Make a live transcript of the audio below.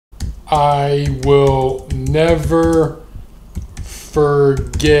I will never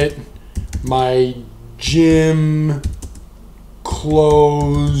forget my gym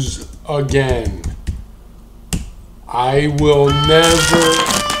clothes again. I will never.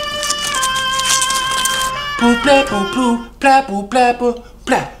 Blue, blah, blue, blah, blue, blah, blah,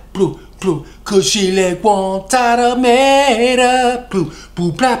 blah, blue, blue. Cause she like want out of made up. Blue,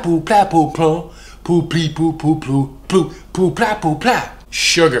 blue, blah, blue, blah, blue, blue, blue, blue, blue, blue, blue, blue, blah, blue, blah.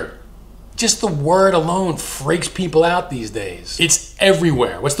 Sugar. Just the word alone freaks people out these days. It's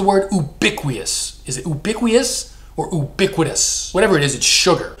everywhere. What's the word? Ubiquitous. Is it ubiquitous or ubiquitous? Whatever it is, it's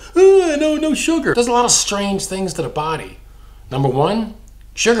sugar. No sugar. Does a lot of strange things to the body. Number one,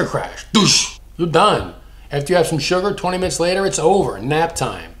 sugar crash. Doosh. You're done. After you have some sugar, 20 minutes later, it's over. Nap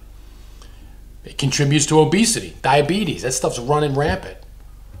time. It contributes to obesity, diabetes. That stuff's running rampant.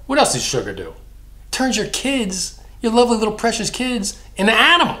 What else does sugar do? It turns your kids, your lovely little precious kids, into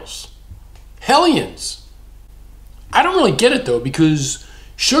animals. Hellions. I don't really get it though, because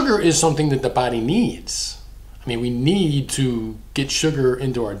sugar is something that the body needs. I mean, we need to get sugar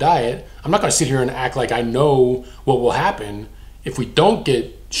into our diet. I'm not going to sit here and act like I know what will happen if we don't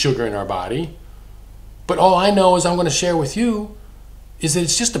get sugar in our body. But all I know is I'm going to share with you is that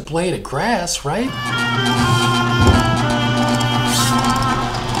it's just a blade of grass, right?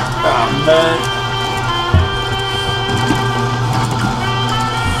 Oh, man.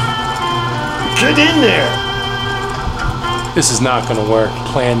 Get in there! This is not gonna work.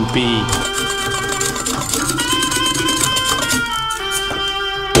 Plan B.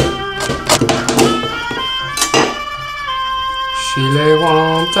 She lay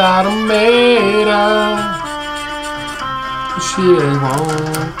want out of made. She lay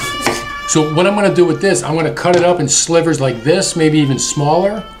want. So what I'm gonna do with this, I'm gonna cut it up in slivers like this, maybe even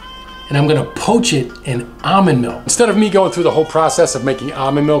smaller. And I'm gonna poach it in almond milk. Instead of me going through the whole process of making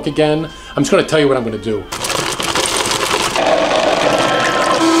almond milk again, I'm just gonna tell you what I'm gonna do.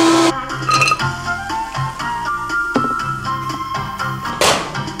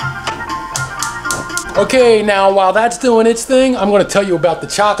 Okay, now while that's doing its thing, I'm gonna tell you about the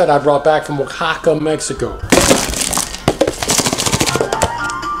chocolate I brought back from Oaxaca, Mexico.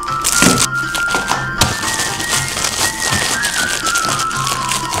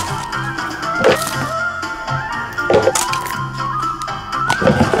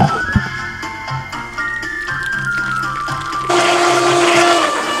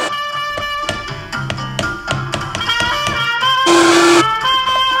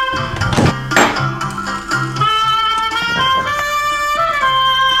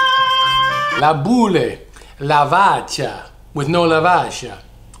 La boule, lavacha, with no lavacha.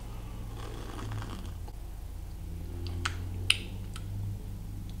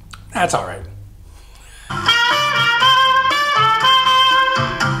 That's all right.